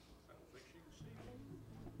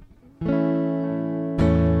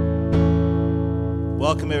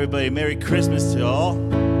Welcome, everybody. Merry Christmas to all.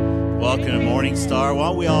 Welcome to Morning Star. Why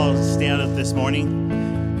don't we all stand up this morning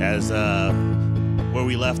as where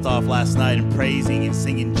we left off last night in praising and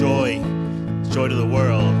singing joy to the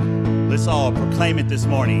world. Let's all proclaim it this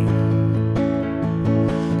morning.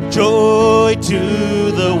 Joy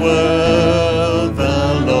to the world,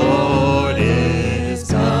 the Lord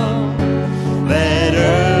is come. Let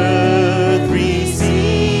earth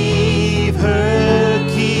receive her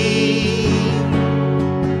King.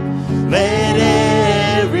 Let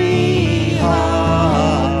every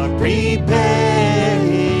heart prepare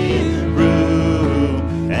Him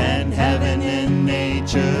room, and heaven and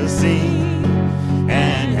nature sing,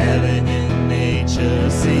 and heaven and nature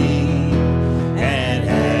sing.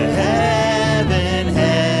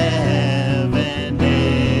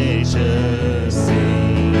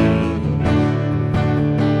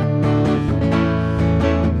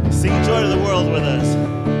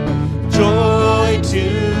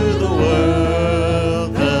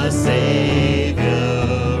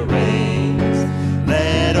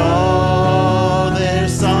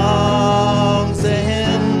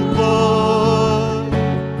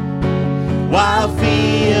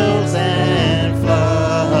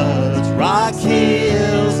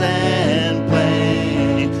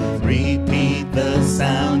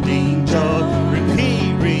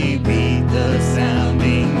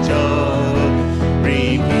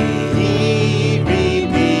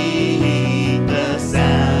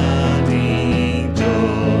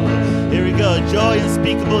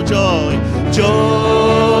 Joy,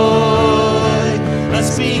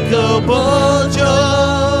 unspeakable joy,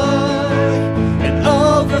 and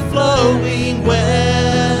overflowing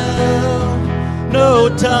well, no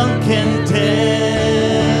tongue can tell.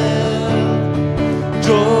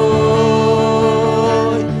 Joy,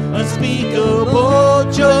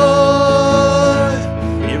 unspeakable joy,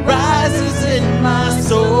 it rises in my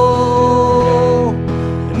soul,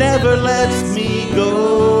 it never lets me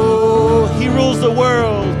go. He rules the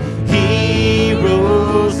world. He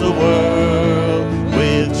rules the world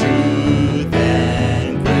with truth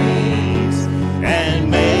and grace, and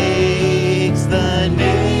makes the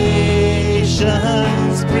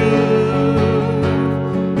nations prove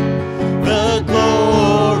the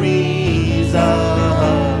glories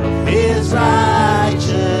of His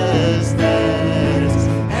righteousness,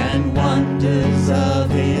 and wonders of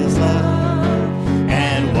His love,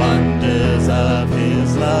 and wonders of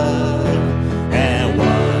His love.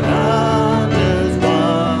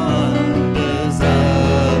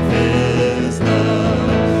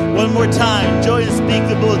 Time, joy,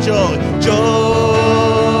 unspeakable joy,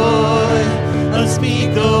 joy,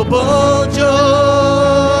 unspeakable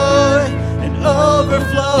joy, and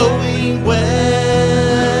overflowing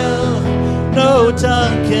well, no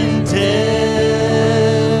tongue can tell.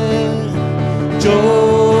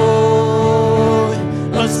 Joy,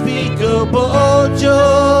 unspeakable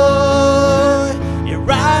joy, it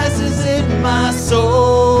rises in my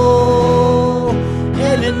soul,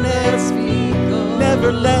 and it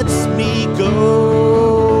never lets me go.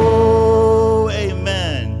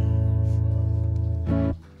 Amen.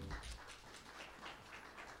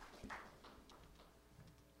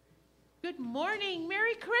 Good morning.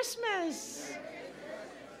 Merry Christmas.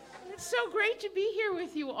 It's so great to be here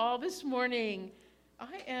with you all this morning.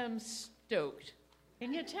 I am stoked.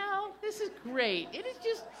 Can you tell? This is great. It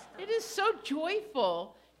is so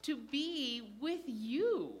joyful to be with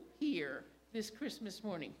you here this Christmas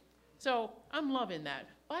morning. So I'm loving that.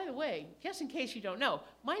 By the way, just in case you don't know,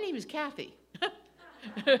 my name is Kathy.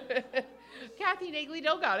 Kathy Nagley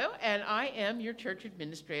Delgado, and I am your church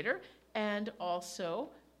administrator, and also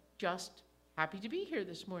just happy to be here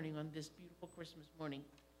this morning on this beautiful Christmas morning.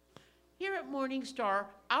 Here at Morning Star,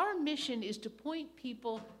 our mission is to point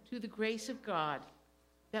people to the grace of God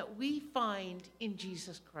that we find in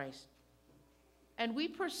Jesus Christ. And we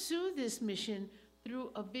pursue this mission through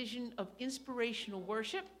a vision of inspirational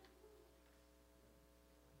worship,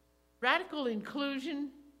 radical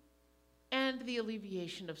inclusion, and the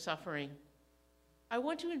alleviation of suffering. I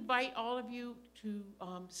want to invite all of you to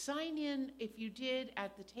sign in if you did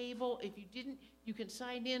at the table. If you didn't, you can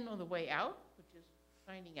sign in on the way out, which is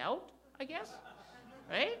signing out, I guess,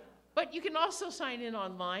 right? But you can also sign in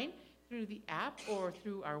online through the app or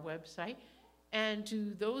through our website. And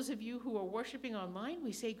to those of you who are worshiping online,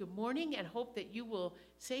 we say good morning and hope that you will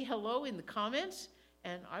say hello in the comments.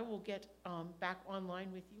 And I will get back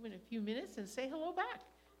online with you in a few minutes and say hello back.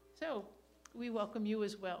 So we welcome you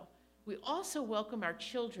as well. We also welcome our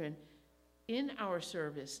children in our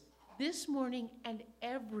service this morning and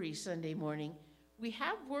every Sunday morning. We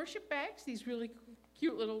have worship bags, these really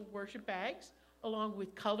cute little worship bags, along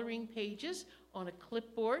with coloring pages on a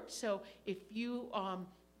clipboard. So if you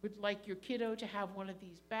would like your kiddo to have one of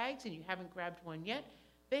these bags and you haven't grabbed one yet,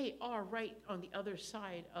 they are right on the other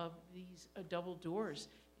side of these double doors.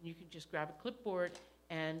 And you can just grab a clipboard,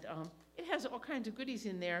 and it has all kinds of goodies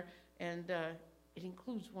in there, and it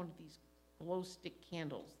includes one of these glow stick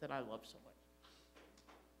candles that I love so much.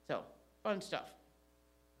 So, fun stuff.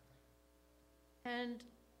 And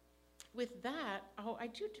with that, I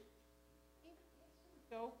do.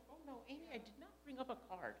 Go. Oh no, Amy, I did not bring up a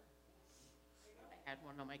card. I had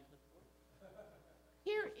one on my clipboard.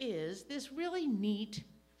 Here is this really neat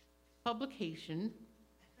publication.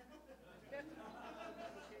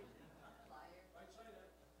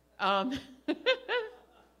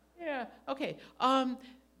 Yeah. Okay.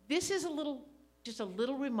 This is just a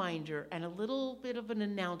little reminder and a little bit of an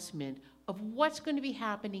announcement of what's going to be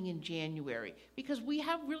happening in January, because we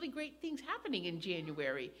have really great things happening in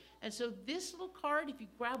January. And so this little card, if you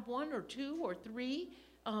grab one or two or three,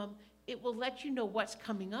 it will let you know what's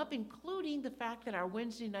coming up, including the fact that our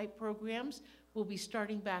Wednesday night programs will be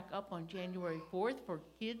starting back up on January 4th for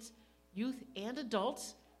kids, youth, and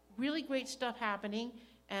adults. Really great stuff happening.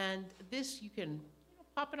 And this, you can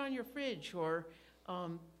pop it on your fridge or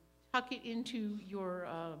tuck it into your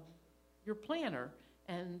planner.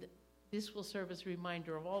 And this will serve as a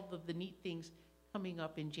reminder of all of the neat things coming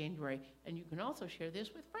up in January. And you can also share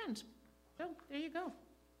this with friends. So there you go.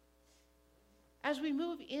 As we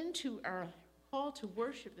move into our call to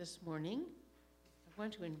worship this morning, I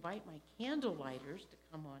want to invite my candle lighters to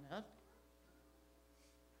come on up.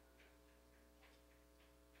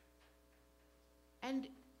 And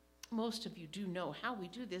most of you do know how we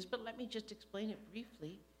do this, but let me just explain it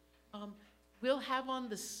briefly. We'll have on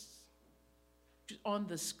the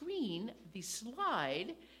screen the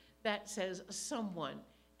slide that says someone,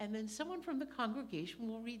 and then someone from the congregation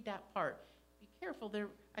will read that part. Be careful,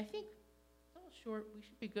 I think it's a little short, we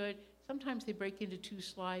should be good. Sometimes they break into two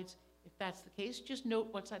slides. If that's the case, just note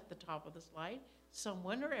what's at the top of the slide,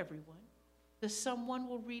 someone or everyone. The someone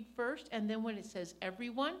will read first, and then when it says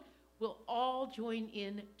everyone, we'll all join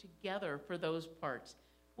in together for those parts.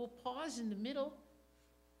 We'll pause in the middle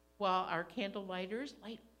while our candle lighters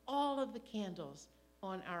light all of the candles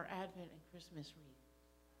on our Advent and Christmas wreath.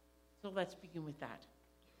 So let's begin with that.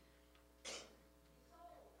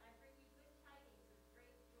 Behold, I bring you good tidings of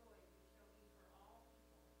great joy, which shall be for all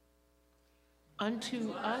people.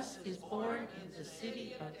 Unto us is born in the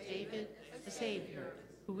city of David a Savior,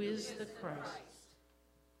 who is the Christ.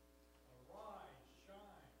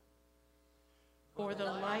 For the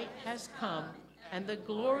light has come, and the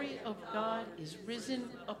glory of God is risen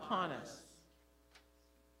upon us.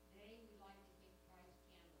 Today we light the King Christ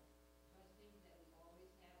candle, trusting that we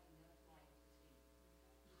always have enough light to see.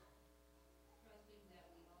 Trusting that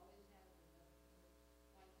we always have enough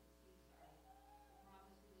light to see, the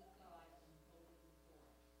promises of God unfolding before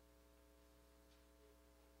us.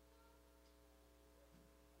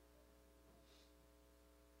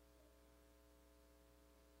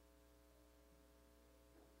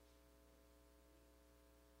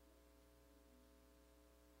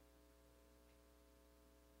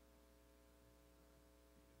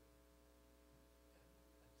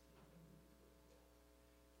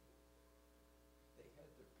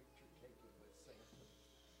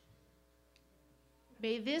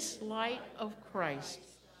 May this light of Christ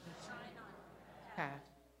path,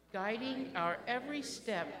 guiding our every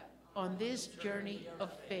step on this journey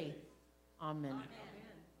of faith. Amen.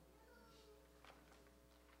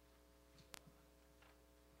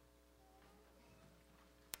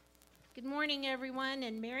 Good morning, everyone,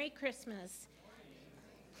 and Merry Christmas.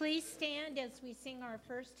 Please stand as we sing our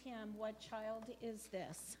first hymn, What Child Is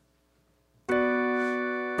This?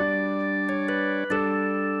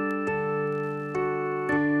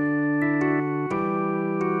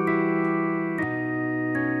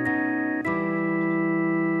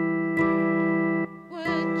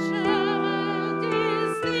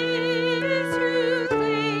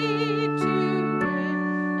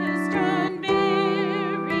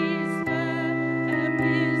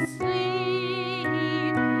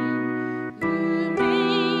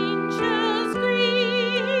 Angels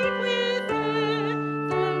greet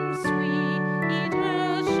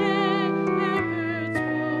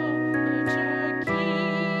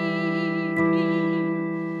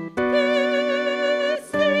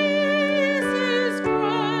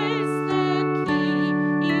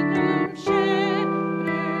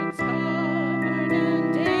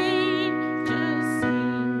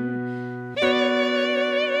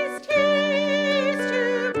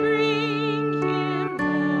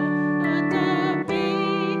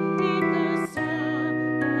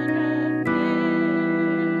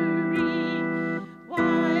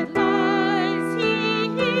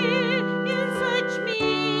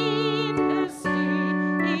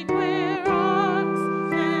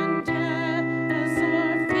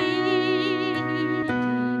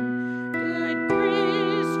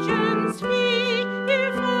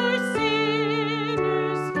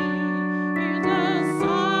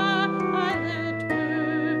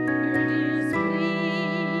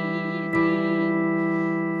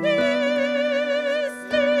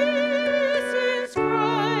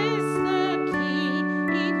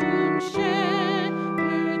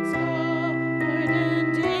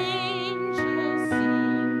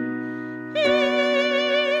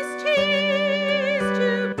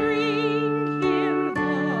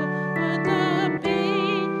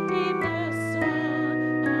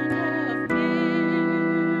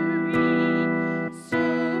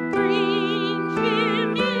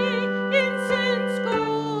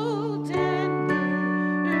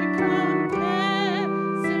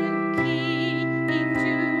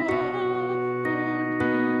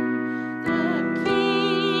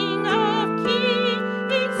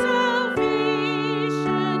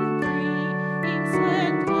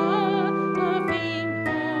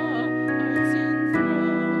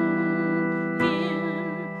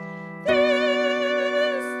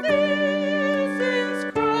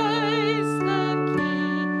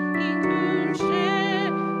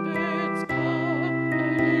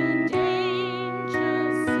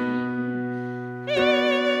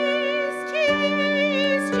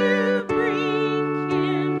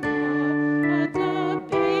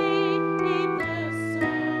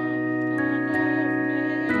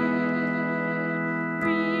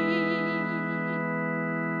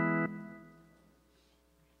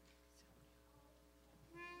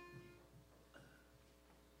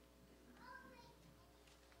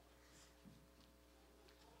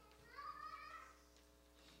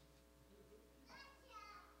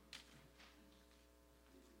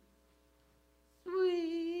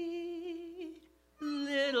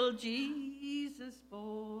little Jesus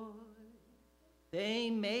boy, they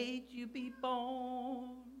made you be born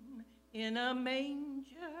in a manger.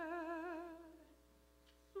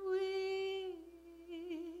 Sweet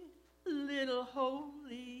little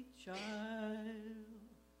holy child,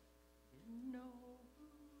 didn't know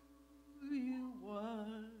who you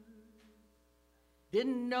was,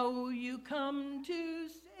 didn't know you come to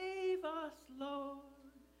save us, Lord,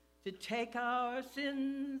 to take our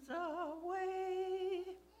sins away.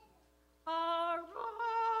 Our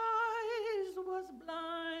eyes was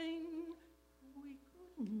blind, we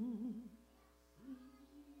couldn't see.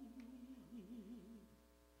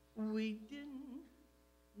 We didn't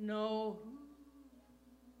know who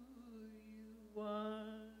you was.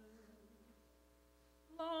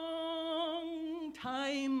 Long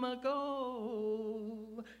time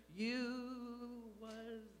ago, you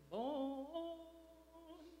was born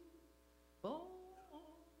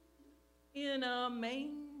in a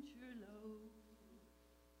manger low,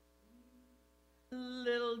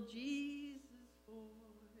 little Jesus boy.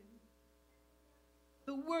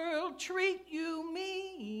 The world treat you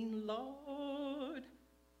mean, Lord,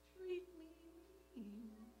 treat me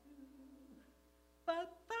mean,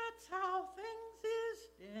 but that's how things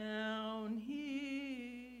is down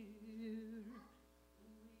here.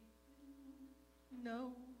 We didn't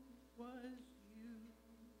know was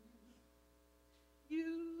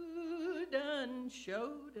you done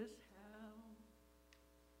showed us how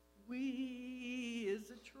we is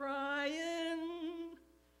a trying,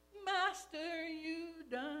 Master, you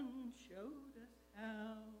done showed us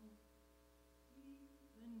how.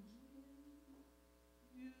 Even when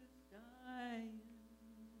you're dying,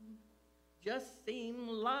 just seem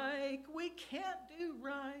like we can't do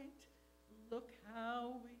right. Look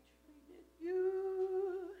how we treated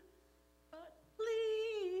you. But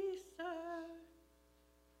please, sir,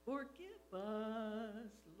 forgive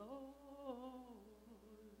us, Lord.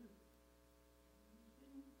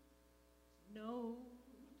 We didn't know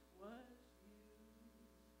it was you.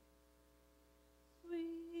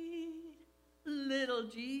 Sweet little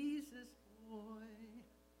Jesus boy,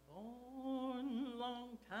 born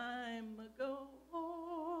long time ago.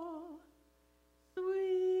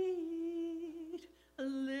 Sweet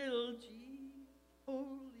little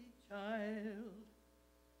holy child,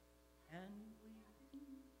 and we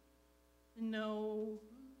didn't know who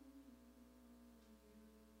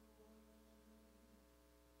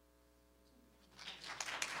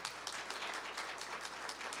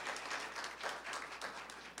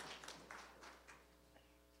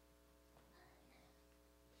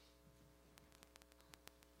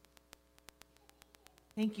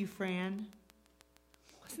Thank you, Fran.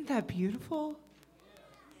 Wasn't that beautiful?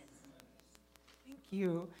 Thank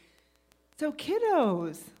you. So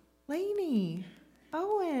kiddos, Lainey,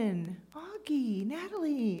 Owen, Augie,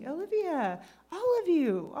 Natalie, Olivia, all of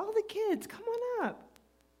you, all the kids, come on up.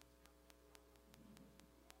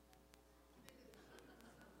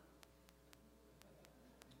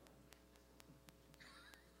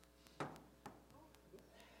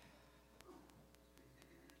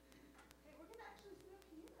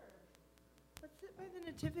 Let's sit by the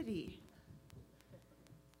nativity.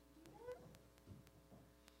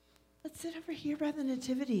 Let's sit over here by the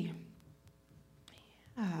nativity.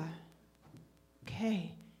 Yeah.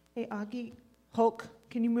 Okay. Hey, Augie, Hulk,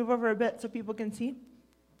 can you move over a bit so people can see?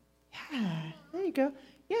 Yeah, there you go.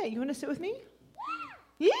 Yeah, you want to sit with me?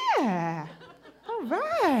 Yeah. All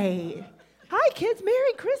right. Hi, kids.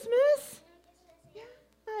 Merry Christmas.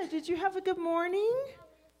 Yeah. Did you have a good morning?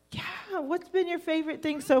 Yeah. What's been your favorite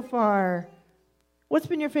thing so far? What's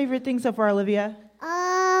been your favorite thing so far, Olivia?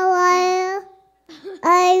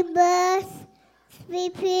 I was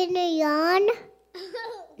sleeping on.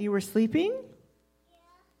 You were sleeping?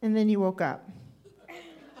 And then you woke up.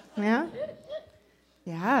 Yeah?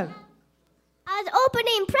 Yeah. I was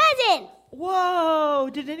opening presents. Whoa.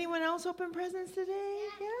 Did anyone else open presents today?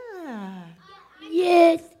 Yeah.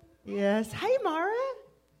 Yes. Yes. Hi, Mara.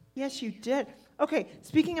 Yes, you did. Okay,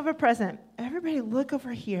 speaking of a present, everybody look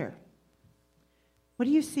over here. What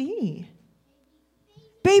do you see?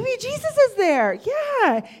 Baby Jesus is there.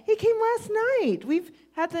 Yeah, he came last night. We've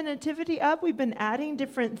had the nativity up. We've been adding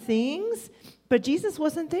different things, but Jesus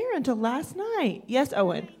wasn't there until last night. Yes,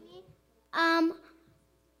 Owen? I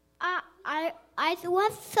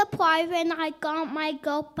was surprised when I got my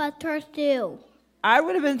Ghostbusters suit. I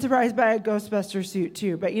would have been surprised by a Ghostbuster suit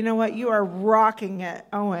too, but you know what? You are rocking it,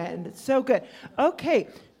 Owen. It's so good. Okay,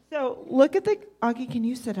 so look at the, Augie, can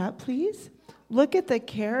you sit up, please? Look at the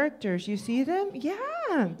characters. You see them?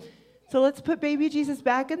 Yeah. So let's put baby Jesus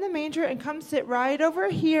back in the manger and come sit right over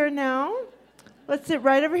here now. Let's sit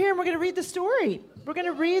right over here and we're going to read the story. We're going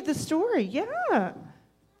to read the story. Yeah.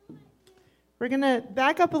 We're going to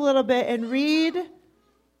back up a little bit and read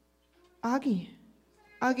Augie,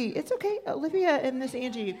 it's okay. Olivia and Miss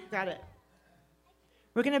Angie got it.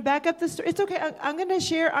 We're going to back up the story. It's okay. I'm going to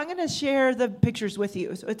share the pictures with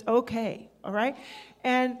you. So it's okay. All right?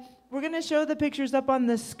 And we're going to show the pictures up on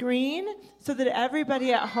the screen so that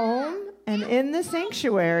everybody at home and in the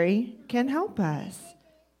sanctuary can help us.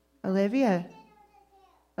 Olivia,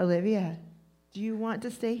 do you want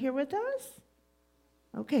to stay here with us?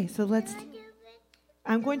 Okay, so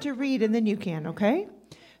I'm going to read and then you can, okay?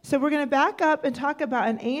 So we're going to back up and talk about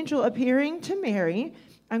an angel appearing to Mary.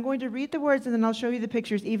 I'm going to read the words and then I'll show you the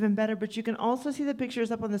pictures even better, but you can also see the pictures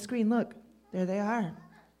up on the screen. Look, there they are.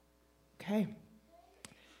 Okay.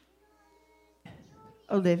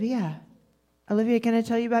 Olivia, can I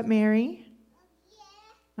tell you about Mary?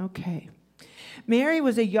 Yeah. Okay. Mary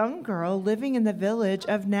was a young girl living in the village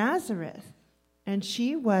of Nazareth, and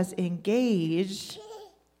she was engaged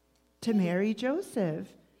to marry Joseph.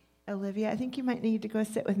 Olivia, I think you might need to go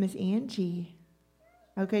sit with Miss Angie.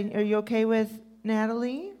 Okay, are you okay with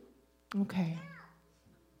Natalie? Okay.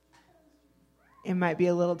 It might be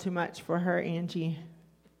a little too much for her, Angie.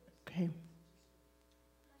 Okay.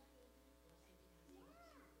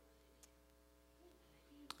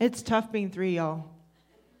 It's tough being 3, y'all.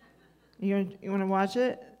 You want to watch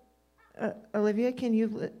it? Olivia, can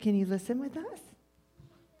you listen with us?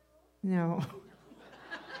 No.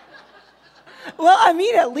 Well, I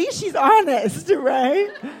mean, at least she's honest, right?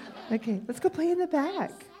 Okay, let's go play in the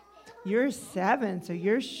back. You're 7, so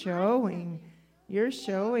you're showing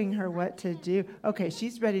her what to do. Okay,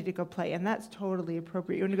 she's ready to go play, and that's totally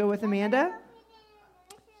appropriate. You want to go with Amanda?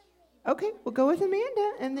 Okay, we'll go with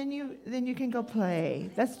Amanda, and then you can go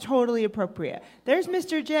play. That's totally appropriate. There's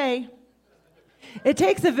Mr. J. It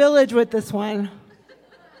takes a village with this one.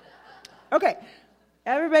 Okay,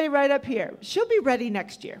 everybody right up here. She'll be ready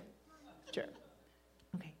next year. Sure.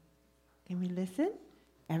 Okay, can we listen?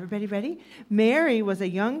 Everybody ready? Mary was a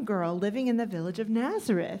young girl living in the village of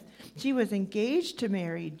Nazareth. She was engaged to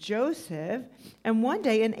marry Joseph, and one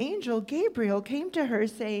day an angel, Gabriel, came to her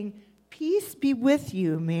saying, "Peace be with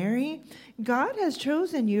you, Mary. God has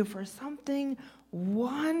chosen you for something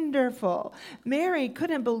wonderful." Mary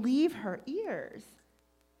couldn't believe her ears.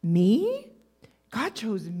 Me? God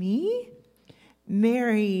chose me?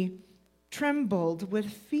 Mary trembled with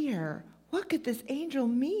fear. What could this angel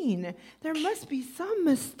mean? There must be some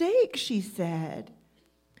mistake, she said.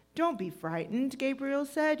 "Don't be frightened," Gabriel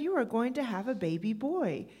said. "You are going to have a baby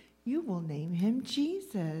boy. You will name him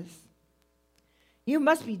Jesus." "You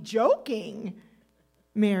must be joking,"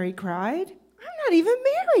 Mary cried. "I'm not even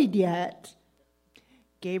married yet."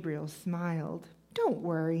 Gabriel smiled. "Don't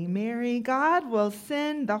worry, Mary. God will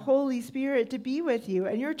send the Holy Spirit to be with you,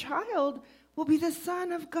 and your child will be the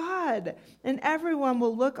Son of God, and everyone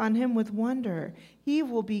will look on him with wonder. He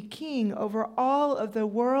will be king over all of the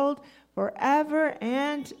world forever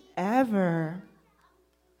and ever.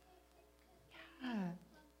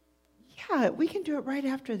 Yeah, we can do it right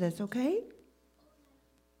after this, okay?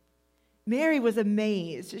 Mary was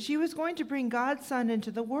amazed. She was going to bring God's Son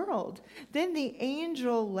into the world. Then the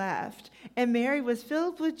angel left, and Mary was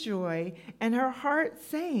filled with joy, and her heart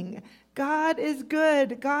sang, "God is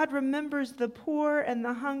good. God remembers the poor and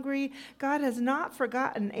the hungry. God has not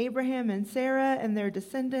forgotten Abraham and Sarah and their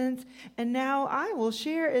descendants, and now I will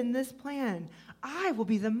share in this plan. I will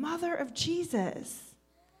be the mother of Jesus."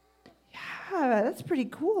 Yeah, that's pretty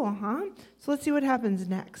cool, huh? So let's see what happens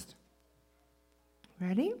next.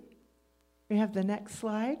 Ready? We have the next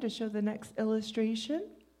slide to show the next illustration.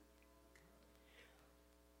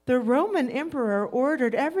 The Roman emperor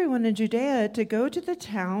ordered everyone in Judea to go to the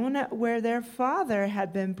town where their father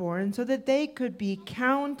had been born so that they could be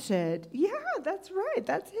counted. Yeah, that's right.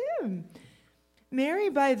 That's him. Mary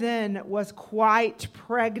by then was quite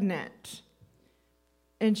pregnant,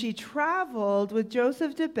 and she traveled with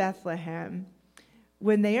Joseph to Bethlehem.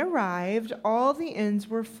 When they arrived, all the inns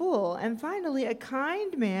were full, and finally a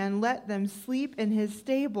kind man let them sleep in his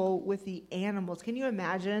stable with the animals. Can you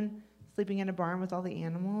imagine sleeping in a barn with all the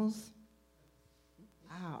animals?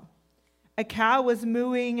 Wow. A cow was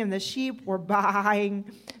mooing and the sheep were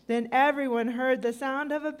baaing. Then everyone heard the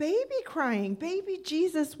sound of a baby crying. Baby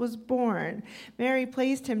Jesus was born. Mary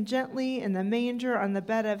placed him gently in the manger on the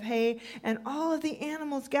bed of hay, and all of the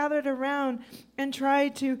animals gathered around and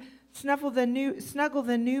tried to snuggle the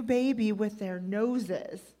new baby with their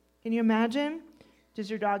noses. Can you imagine? Does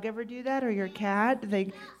your dog ever do that, or your cat? Do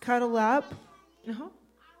they cuddle up? Uh-huh.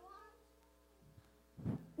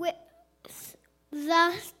 With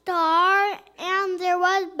the star, and there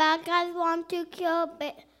was bad guys want to kill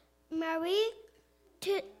Mary.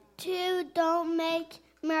 to don't make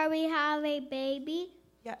Mary have a baby?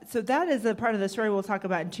 Yeah, so that is a part of the story we'll talk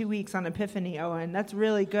about in 2 weeks on Epiphany, Owen. That's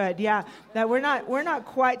really good. Yeah, that we're not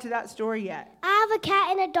quite to that story yet. I have a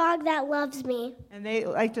cat and a dog that loves me. And they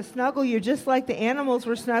like to snuggle you just like the animals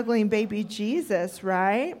were snuggling baby Jesus,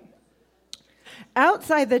 right?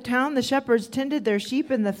 Outside the town, the shepherds tended their sheep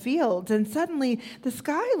in the fields, and suddenly the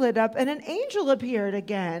sky lit up and an angel appeared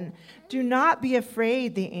again. "Do not be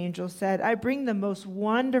afraid," the angel said. "I bring the most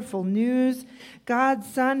wonderful news. God's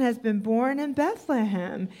Son has been born in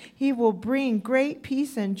Bethlehem. He will bring great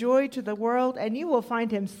peace and joy to the world, and you will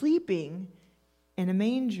find him sleeping in a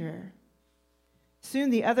manger." Soon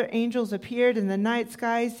the other angels appeared in the night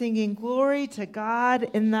sky, singing, "Glory to God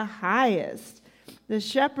in the highest." The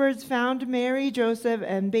shepherds found Mary, Joseph,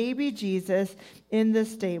 and baby Jesus in the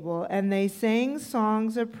stable, and they sang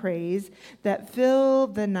songs of praise that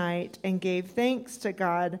filled the night and gave thanks to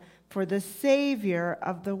God for the Savior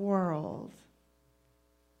of the world.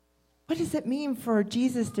 What does it mean for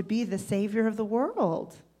Jesus to be the Savior of the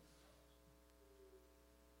world?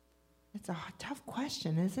 It's a tough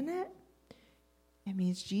question, isn't it? It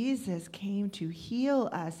means Jesus came to heal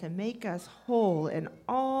us and make us whole in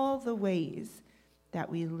all the ways that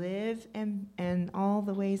we live and all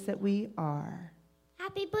the ways that we are.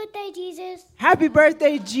 Happy birthday, Jesus. Happy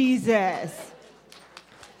birthday, Jesus.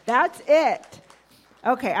 That's it.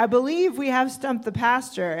 Okay, I believe we have Stump the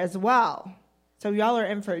Pastor as well. So y'all are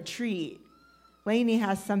in for a treat. Lainey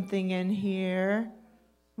has something in here.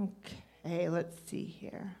 Okay, let's see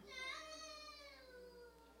here.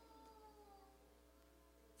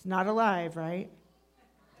 It's not alive, right?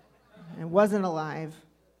 It wasn't alive.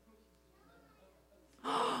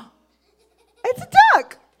 It's a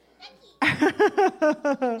duck.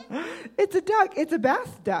 It's a duck. It's a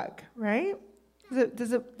bath duck, right?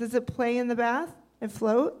 Does it play in the bath? It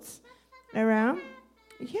floats around?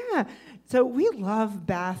 Yeah. So we love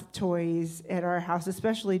bath toys at our house,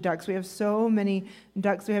 especially ducks. We have so many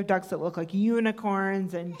ducks. We have ducks that look like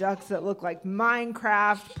unicorns and ducks that look like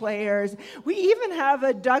Minecraft players. We even have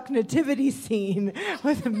a duck nativity scene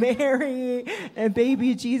with Mary and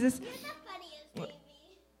baby Jesus.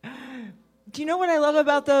 Do you know what I love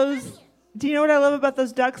about those? Do you know what I love about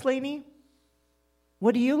those ducks, Lainey?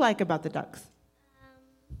 What do you like about the ducks?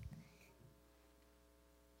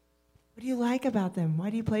 What do you like about them? Why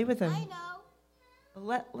do you play with them? I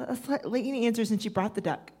know. Let's let Lainey answer since she brought the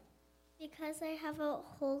duck. Because I have a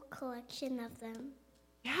whole collection of them.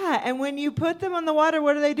 Yeah, and when you put them on the water,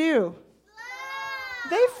 what do?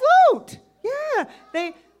 They float.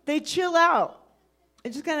 Yeah, they chill out.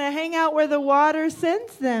 They're just going to hang out where the water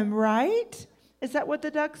sends them, right? Is that what the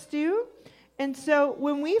ducks do? And so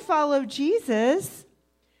when we follow Jesus,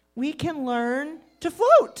 we can learn to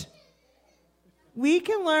float. We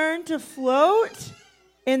can learn to float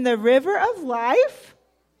in the river of life.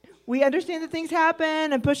 We understand that things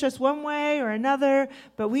happen and push us one way or another,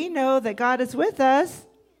 but we know that God is with us,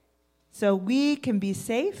 so we can be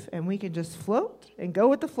safe and we can just float and go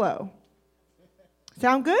with the flow.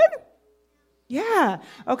 Sound good? Yeah.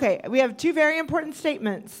 Okay, we have two very important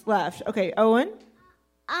statements left. Okay, Owen?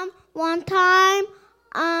 One time,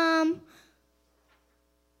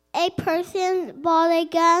 a person bought a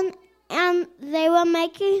gun and they were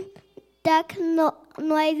making duck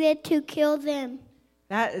noises to kill them.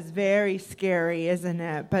 That is very scary, isn't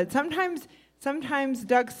it? But sometimes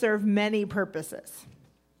ducks serve many purposes.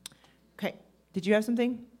 Okay, did you have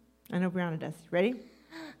something? I know Brianna does. Ready?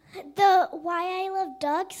 Why I love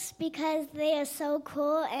ducks, because they are so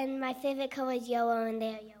cool, and my favorite color is yellow, and they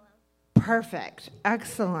are yellow. Perfect.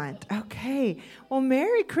 Excellent. Okay. Well,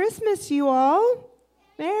 Merry Christmas, you all.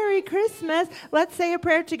 Merry Christmas. Let's say a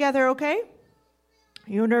prayer together, okay?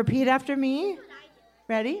 You want to repeat after me?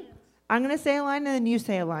 Ready? I'm going to say a line, and then you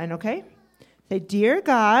say a line, okay? Say, "Dear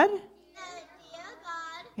God." Dear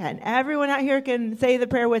God. Yeah, and everyone out here can say the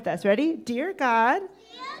prayer with us. Ready? "Dear God,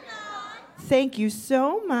 thank you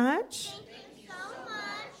so much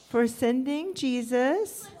for sending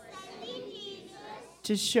Jesus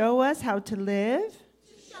to show us how to live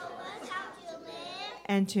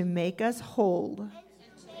and to make us whole.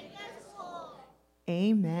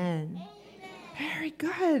 Amen." Very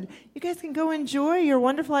good. You guys can go enjoy your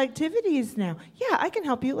wonderful activities now. Yeah, I can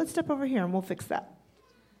help you. Let's step over here and we'll fix that.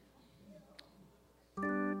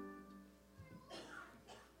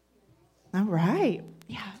 All right.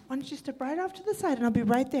 Yeah, why don't you step right off to the side, and I'll be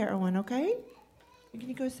right there, Owen, okay? Can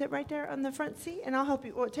you go sit right there on the front seat, and I'll help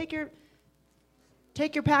you. Well, take your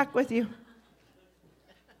pack with you.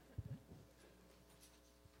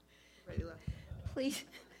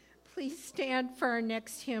 Please stand for our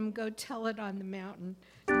next hymn, "Go Tell It on the Mountain."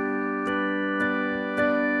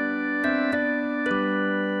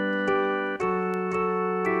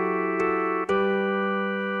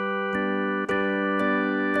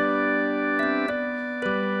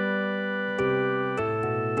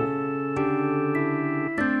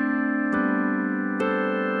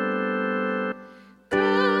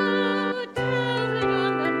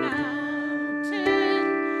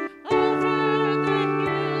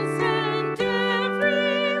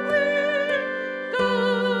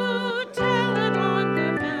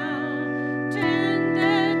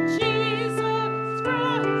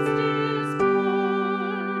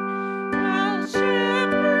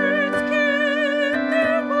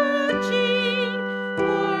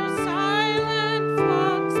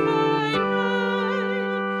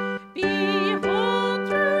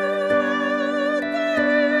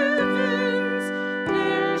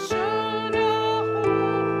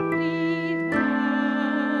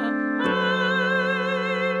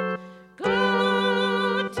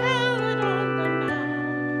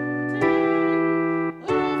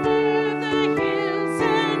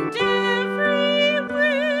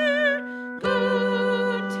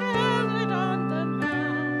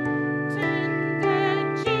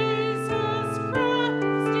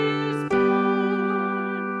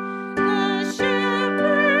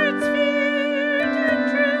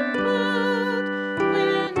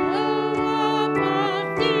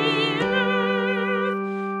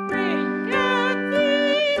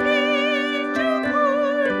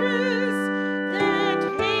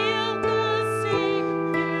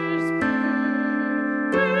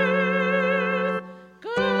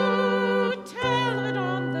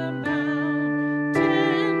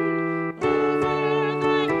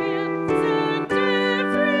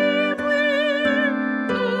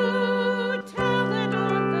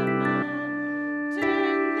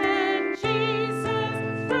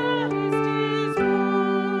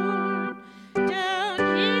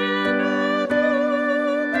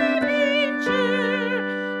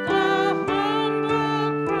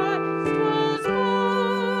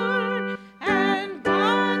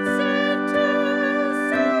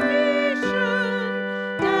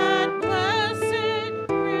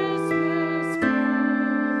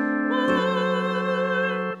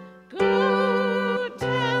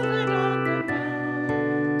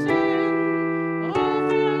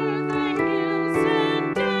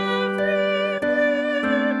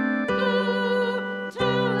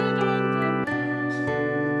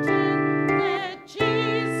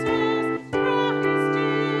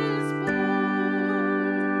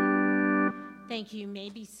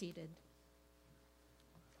 seated.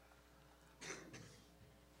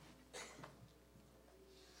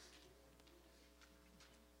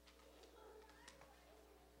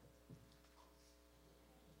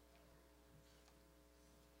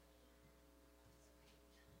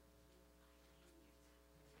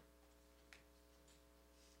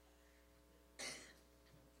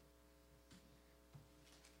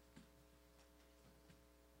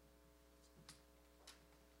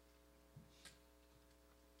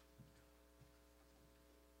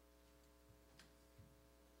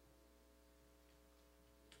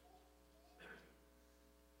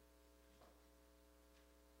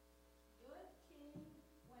 Good King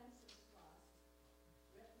Wenceslas,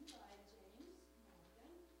 written by James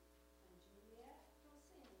Morgan and Juliette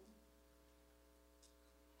Racine.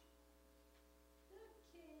 Good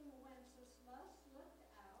King Wenceslas looked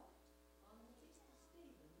out on the feast of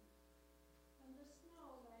Stephen, and the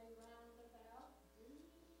snow lay round about,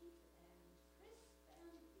 deep and crisp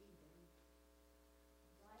and even.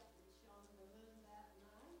 Brightly shone the moon that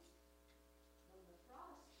night, though the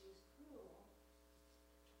frost was cruel.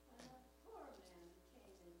 When a poor man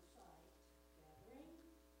came in sight, gathering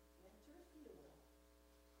winter fuel.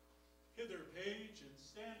 Hither, page, and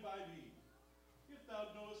stand by me. If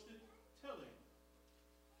thou knowest it, tell him.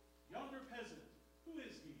 Yonder peasant, who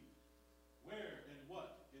is he? Where and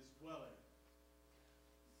what is dwelling?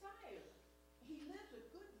 Sire, he lives a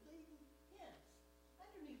good league hence,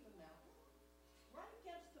 underneath the mountain, right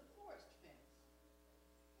against the forest fence,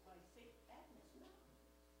 by St. Agnes Mountain.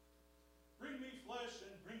 Bring me flesh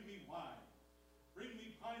and bring me wine. Bring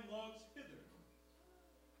me pine logs hither.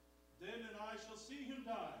 Then and I shall see him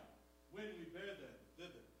die, when we bear them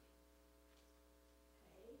thither.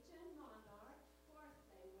 Page and monarch, forth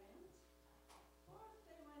they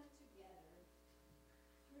went together,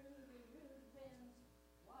 through the rude winds,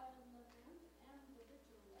 wild lament, and the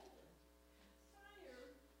bitter weather.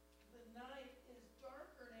 Sire, the night is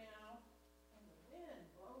darker now, and the wind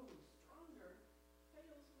blows stronger.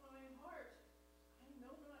 Fails my heart. I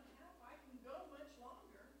know not how I can go much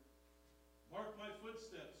longer. Mark my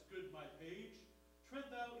footsteps, good my page. Tread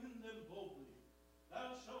thou in them boldly.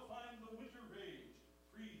 Thou shalt find the winter rage.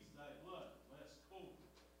 Freeze thy blood less coldly.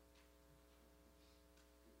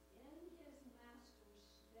 In his master's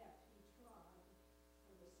step he trod,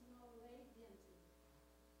 for the snow lay dinted.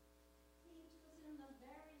 Heat was in the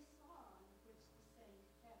very song which the saint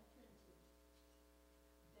had printed.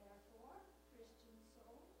 Therefore, Christian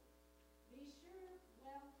soul, be sure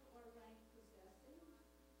wealth or rank possessing,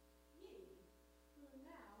 ye, who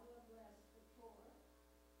now will bless the poor,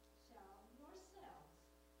 shall yourselves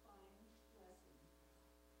find blessing.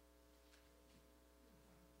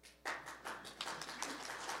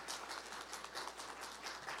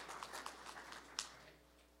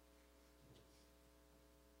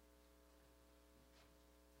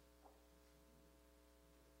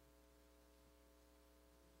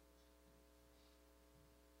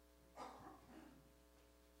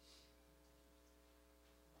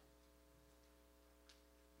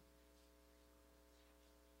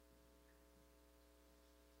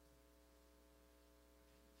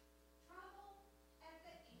 Trouble at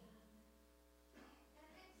the End.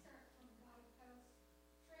 An excerpt from Guidepost,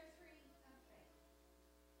 Treasury of Faith.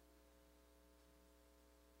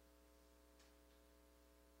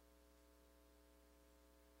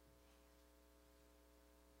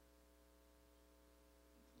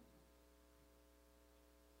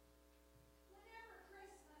 Whenever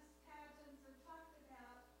Christmas pageants are talked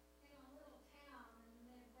about in a little town in the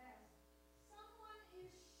Midwest, someone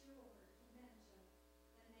is sure to mention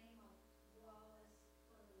the name of Wallace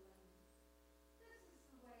Berlin. This is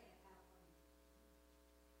the way it happened.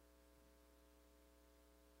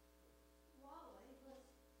 Wally was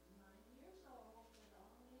 9 years old, but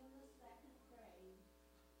only in the second grade.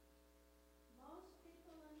 Most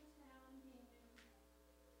people in town he knew,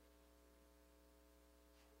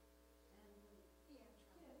 and the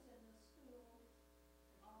kids in the school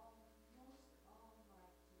almost all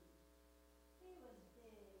liked him. He was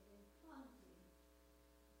big and clumsy,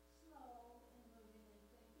 slow in moving and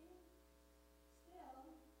thinking.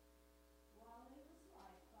 Still, Wally was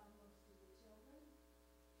liked by most of the children.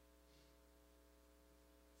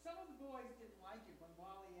 Some of the boys didn't like it when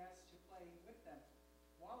Wally asked to play with them.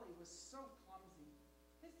 Wally was so clumsy.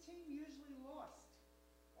 His team usually lost.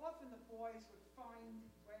 Often the boys would find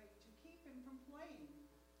a way to keep him from playing.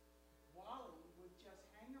 Wally would just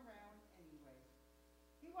hang around anyway.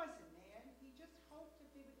 He wasn't mad. He just hoped that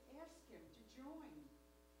they would ask him to join.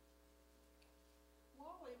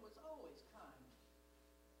 Wally was always kind.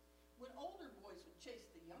 When older boys would chase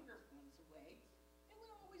the younger ones away, it would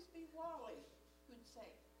always be Wally who'd say,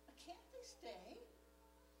 can't they stay?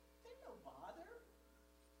 They're no bother.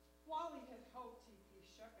 Wally had hoped he'd be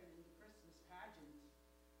shepherding the Christmas pageant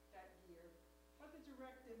that year, but the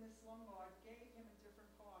director, Miss Lombard, gave him a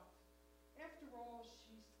different part. After all,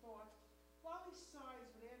 she thought, Wally's size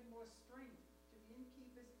would add more strength to the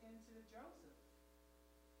innkeeper's and to the Joseph.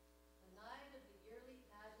 The night of the yearly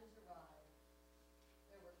pageant arrived.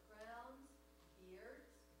 There were crowns, beards,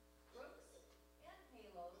 crooks, and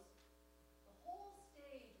halos. The whole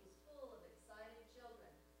stage was full of excited children.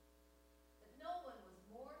 But no one was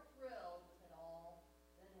more thrilled with it all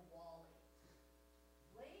than Wally.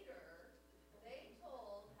 Later, they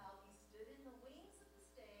told how he stood in the wings of the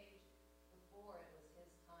stage before it was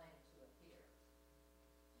his time to appear.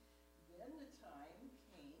 Then the time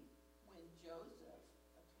came when Joseph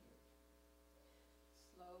appeared.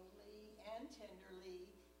 Slowly and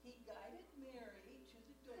tenderly, he guided Mary to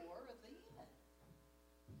the door of the inn.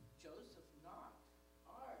 Joseph knocked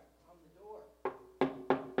hard on the door.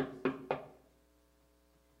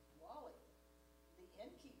 Wally, the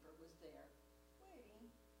innkeeper, was there,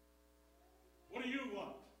 waiting. What do you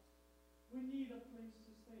want? We need a place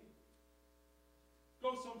to stay.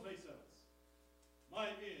 Go someplace else.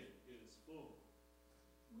 My inn is full.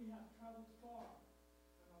 We have traveled far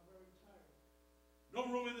and are very tired. No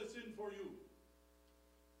room in this inn for you.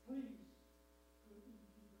 Please, good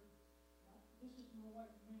innkeeper, this is my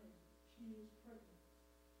wife Mary. She is pregnant.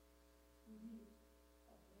 We need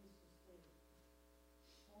a place to stay.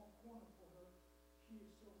 Small corner for her. She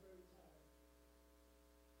is so very tired.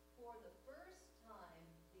 For the first time,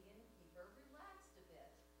 the innkeeper relaxed a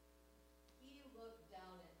bit. He looked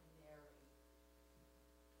down at Mary.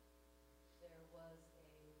 There was a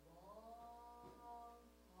long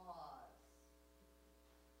pause.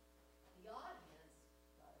 The audience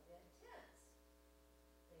got a bit tense.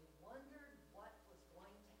 They wondered what was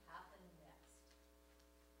going to happen next.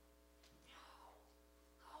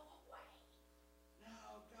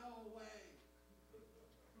 Now, go away.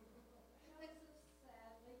 Joseph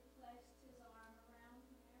sadly placed his arm around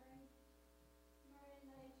Mary. Mary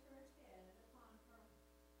laid her head upon her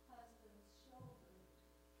husband's shoulder.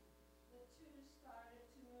 The two started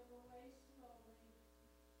to move away slowly,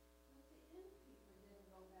 but the innkeeper didn't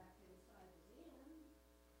go back inside his inn.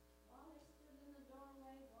 Wally stood in the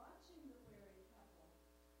doorway watching the weary couple,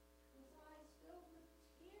 his eyes filled with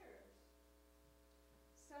tears.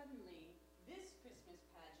 Suddenly, this Christmas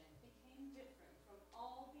pageant became different from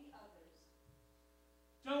all the others.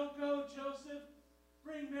 Don't go, Joseph.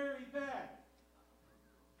 Bring Mary back.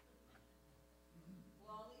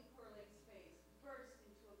 Wally Purling's face burst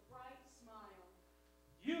into a bright smile.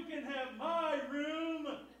 You can have my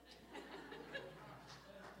room.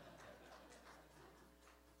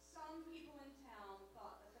 Some people in town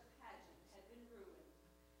thought that the pageant had been ruined,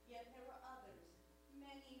 yet there were others,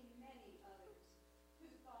 many, many others, who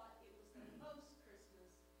thought it was the most Christmas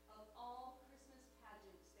of all Christmas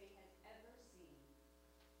pageants they had ever seen.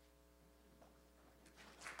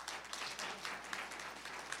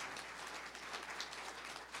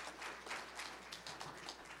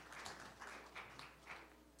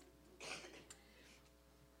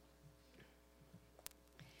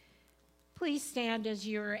 Please stand as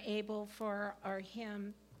you are able for our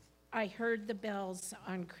hymn, I Heard the Bells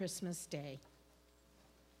on Christmas Day.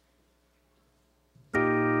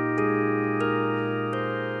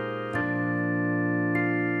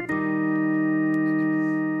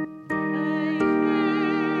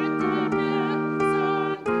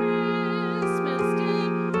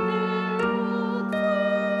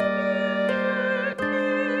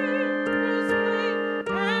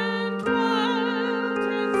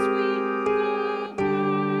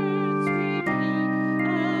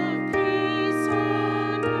 Peace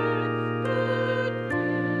on earth.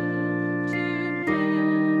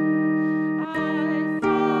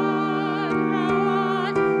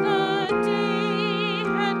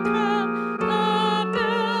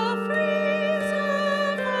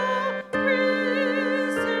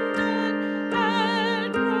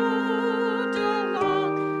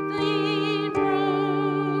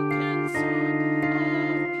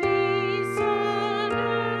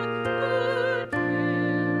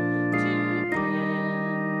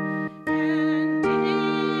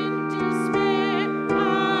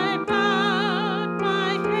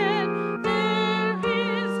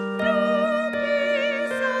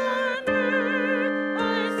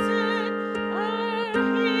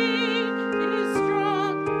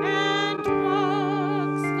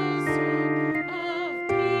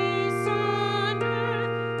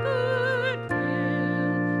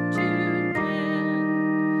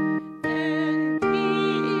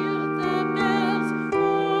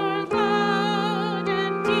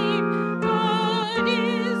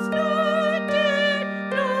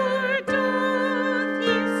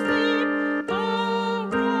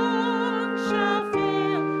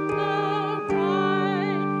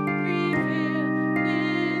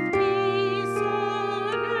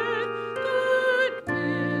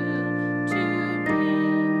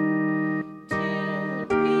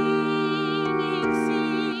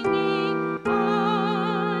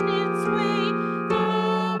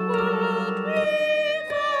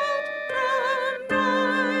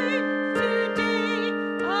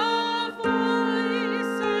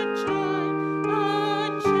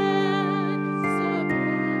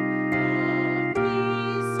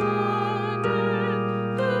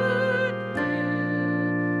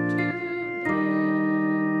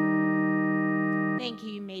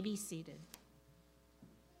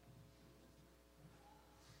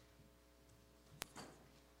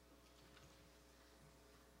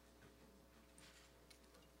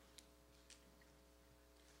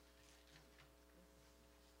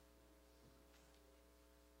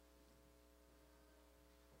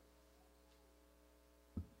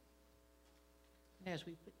 as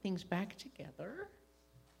we put things back together.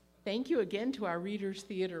 Thank you again to our Readers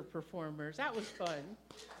Theater performers. That was fun.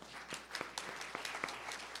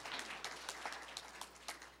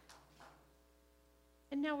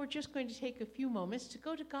 And now we're just going to take a few moments to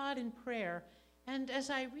go to God in prayer. And as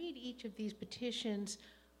I read each of these petitions,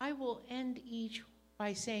 I will end each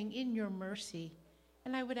by saying, "In your mercy."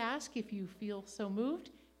 And I would ask, if you feel so moved,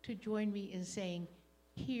 to join me in saying,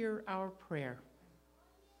 "Hear our prayer."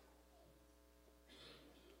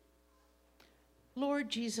 Lord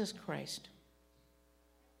Jesus Christ,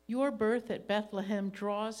 your birth at Bethlehem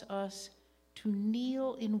draws us to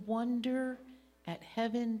kneel in wonder at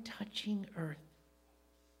heaven touching earth.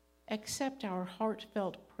 Accept our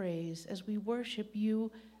heartfelt praise as we worship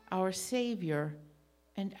you, our Savior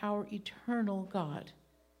and our eternal God.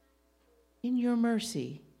 In your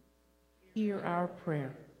mercy, hear our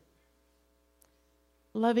prayer.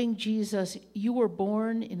 Loving Jesus, you were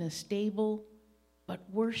born in a stable, but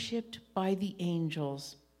worshipped by the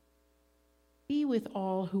angels. Be with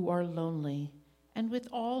all who are lonely and with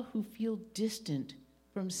all who feel distant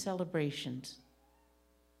from celebrations.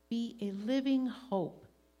 Be a living hope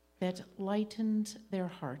that lightens their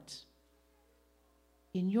hearts.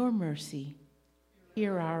 In your mercy,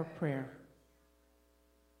 hear our prayer.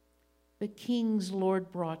 The king's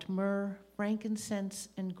Lord brought myrrh, frankincense,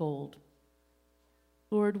 and gold.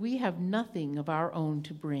 Lord, we have nothing of our own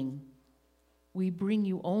to bring. We bring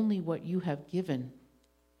you only what you have given,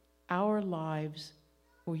 our lives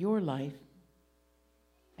for your life.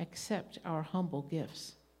 Accept our humble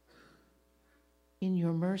gifts. In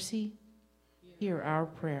your mercy, hear our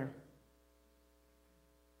prayer.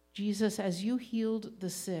 Jesus, as you healed the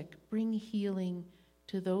sick, bring healing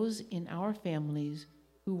to those in our families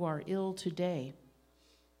who are ill today.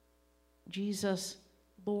 Jesus,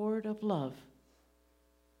 Lord of love,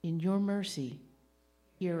 in your mercy,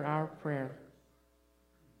 hear our prayer.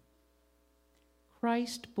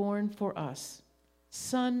 Christ born for us,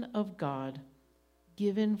 Son of God,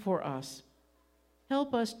 given for us.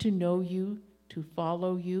 Help us to know you, to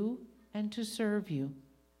follow you, and to serve you.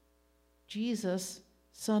 Jesus,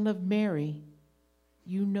 Son of Mary,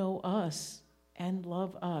 you know us and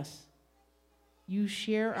love us. You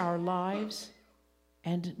share our lives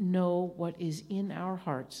and know what is in our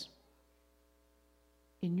hearts.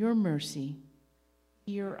 In your mercy,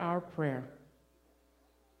 hear our prayer.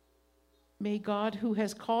 May God, who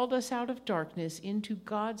has called us out of darkness into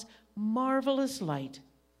God's marvelous light,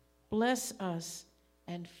 bless us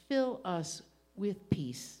and fill us with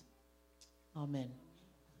peace. Amen.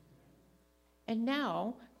 And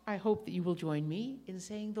now, I hope that you will join me in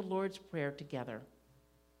saying the Lord's Prayer together.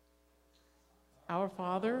 Our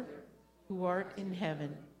Father, who art in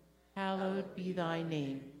heaven, hallowed be thy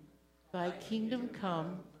name. Thy kingdom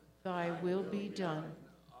come, thy will be done,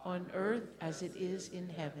 on earth as it is in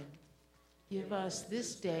heaven. Give us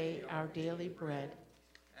this day our daily bread,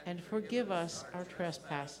 and forgive us our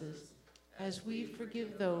trespasses, as we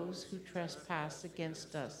forgive those who trespass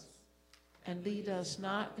against us. And lead us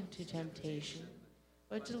not into temptation,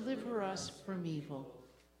 but deliver us from evil.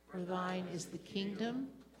 For thine is the kingdom,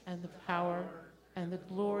 and the power, and the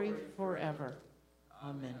glory forever.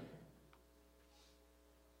 Amen.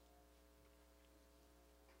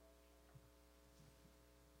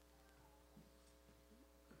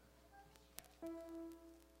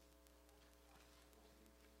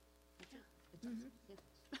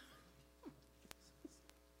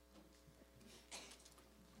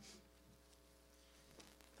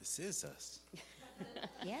 This is us.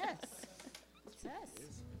 Yes, it's us.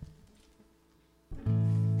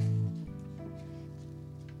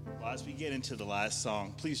 Well, as we get into the last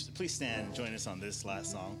song, please stand and join us on this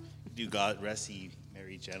last song. Do God rest ye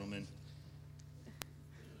merry gentlemen.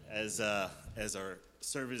 As our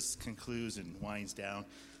service concludes and winds down,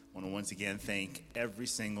 I want to once again thank every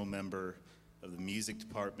single member of the music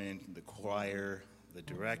department, the choir, the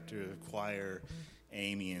director of the choir,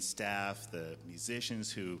 Amy and staff, the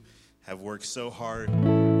musicians who have worked so hard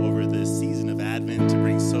over this season of Advent to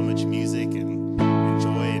bring so much music and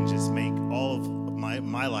joy and just make all of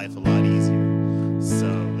my life a lot easier. So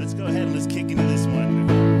let's go ahead and let's kick into this one.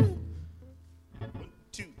 1,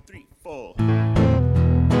 2, 3, 4.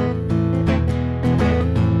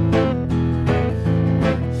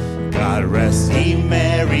 God rest ye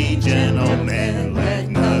merry gentlemen, let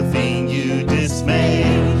nothing you dismay.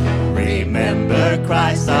 Remember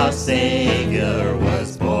Christ our Savior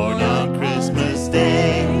was born on Christmas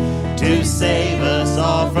Day to save us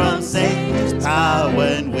all from Satan's power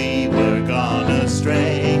when we were gone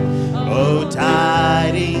astray. Oh,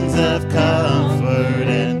 tidings of comfort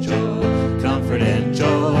and joy, comfort and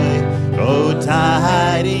joy. Oh,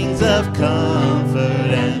 tidings of comfort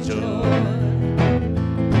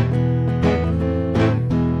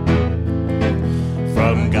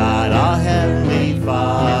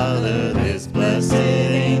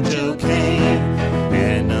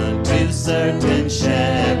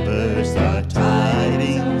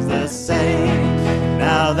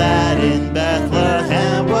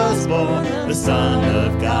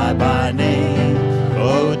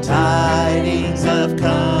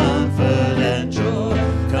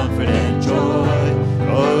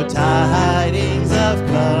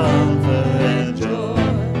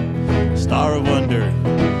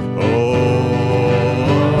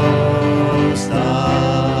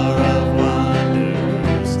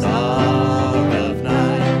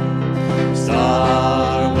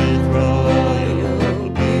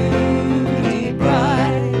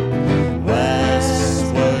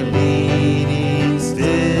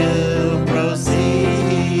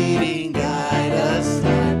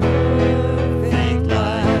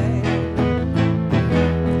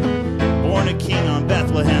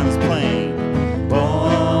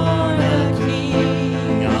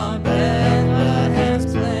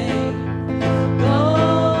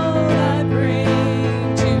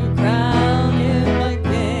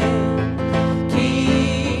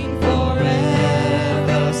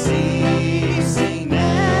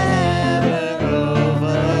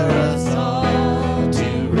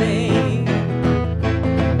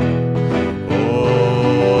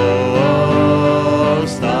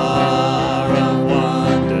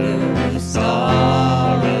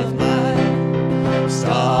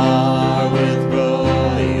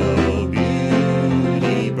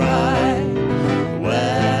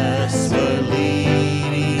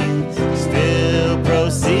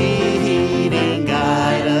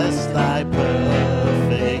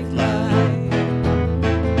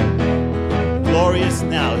glorious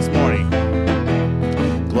now this morning.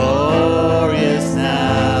 Glorious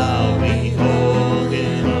now, behold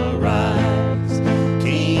him arise,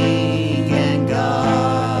 King and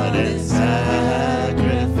God and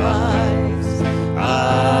sacrifice.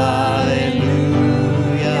 Hallelujah,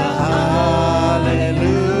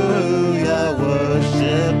 hallelujah,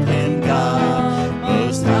 worship him, God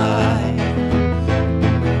most high.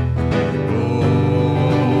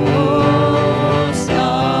 Oh,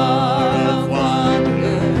 star of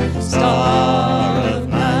wonder, star of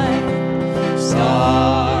might,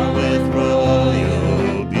 star with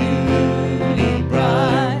royal beauty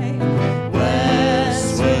bright,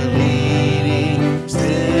 westward leading,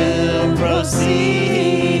 still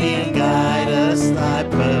proceeding, guide us thy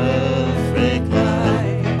perfect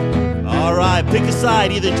light. All right, pick a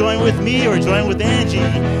side, either join with me or join with Angie.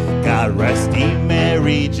 God rest ye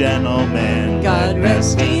merry gentlemen, God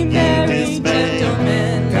rest ye merry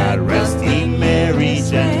gentlemen, God rest ye merry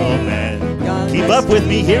gentlemen. Keep up with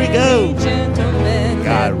me, here we go.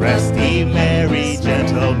 God rest ye merry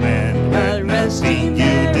gentlemen, let nothing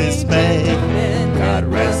you dismay. God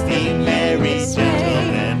rest ye merry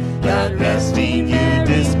gentlemen, let nothing you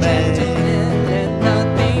dismay. Let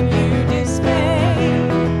nothing you dismay.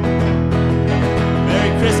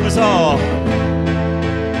 Merry Christmas all.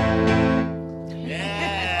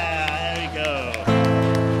 Yeah, there we go.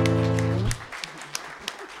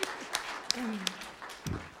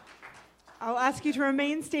 I'll ask you to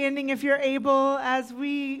remain standing if you're able as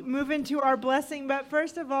we move into our blessing. But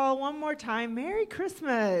first of all, one more time, Merry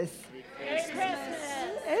Christmas. Merry Christmas.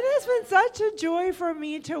 It has been such a joy for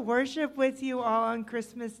me to worship with you all on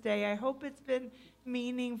Christmas Day. I hope it's been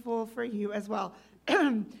meaningful for you as well.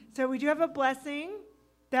 So we do have a blessing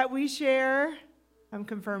that we share. I'm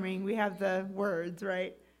confirming we have the words,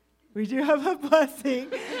 right? We do have a blessing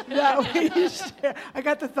that we share. I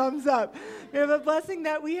got the thumbs up. We have a blessing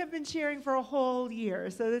that we have been sharing for a whole year.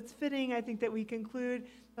 So it's fitting, I think, that we conclude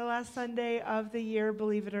the last Sunday of the year,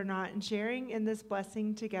 believe it or not, in sharing in this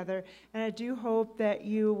blessing together. And I do hope that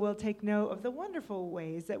you will take note of the wonderful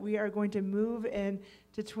ways that we are going to move into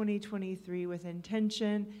 2023 with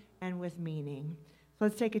intention and with meaning. So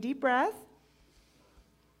let's take a deep breath.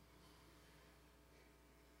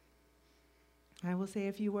 I will say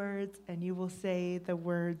a few words, and you will say the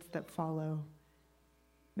words that follow.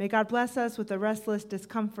 May God bless us with a restless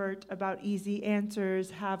discomfort about easy answers,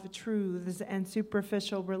 have truths, and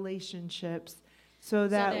superficial relationships, so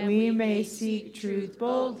that we may seek truth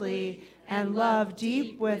boldly and love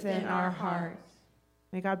deep within our hearts.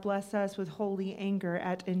 May God bless us with holy anger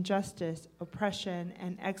at injustice, oppression,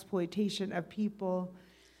 and exploitation of people,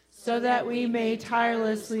 so that we may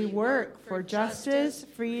tirelessly work for justice,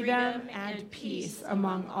 freedom, and peace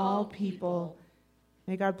among all people.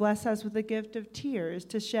 May God bless us with the gift of tears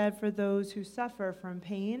to shed for those who suffer from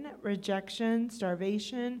pain, rejection,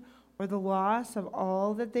 starvation, or the loss of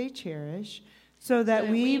all that they cherish, so that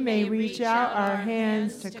we may reach out our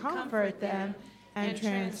hands to comfort them and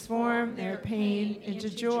transform their pain into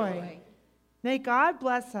joy. May God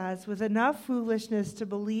bless us with enough foolishness to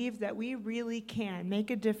believe that we really can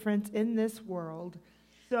make a difference in this world,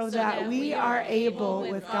 so that we are able,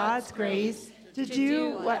 with God's grace, to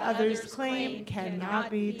do what others claim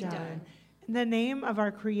cannot be done. In the name of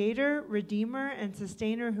our Creator, Redeemer, and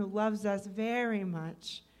Sustainer who loves us very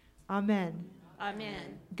much. Amen.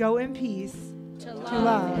 Amen. Go in peace to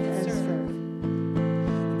love and serve.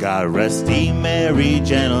 God rest ye merry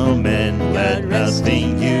gentlemen, let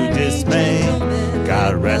nothing you dismay.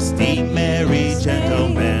 God rest ye merry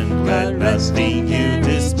gentlemen, let nothing you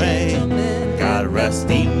dismay. God rest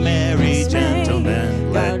ye merry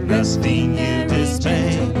gentlemen, let nothing you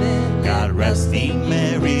dismay. God rest ye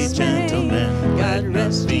merry gentlemen, let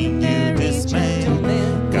nothing you dismay.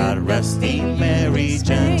 God rest ye merry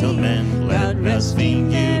gentlemen, let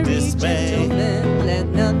nothing you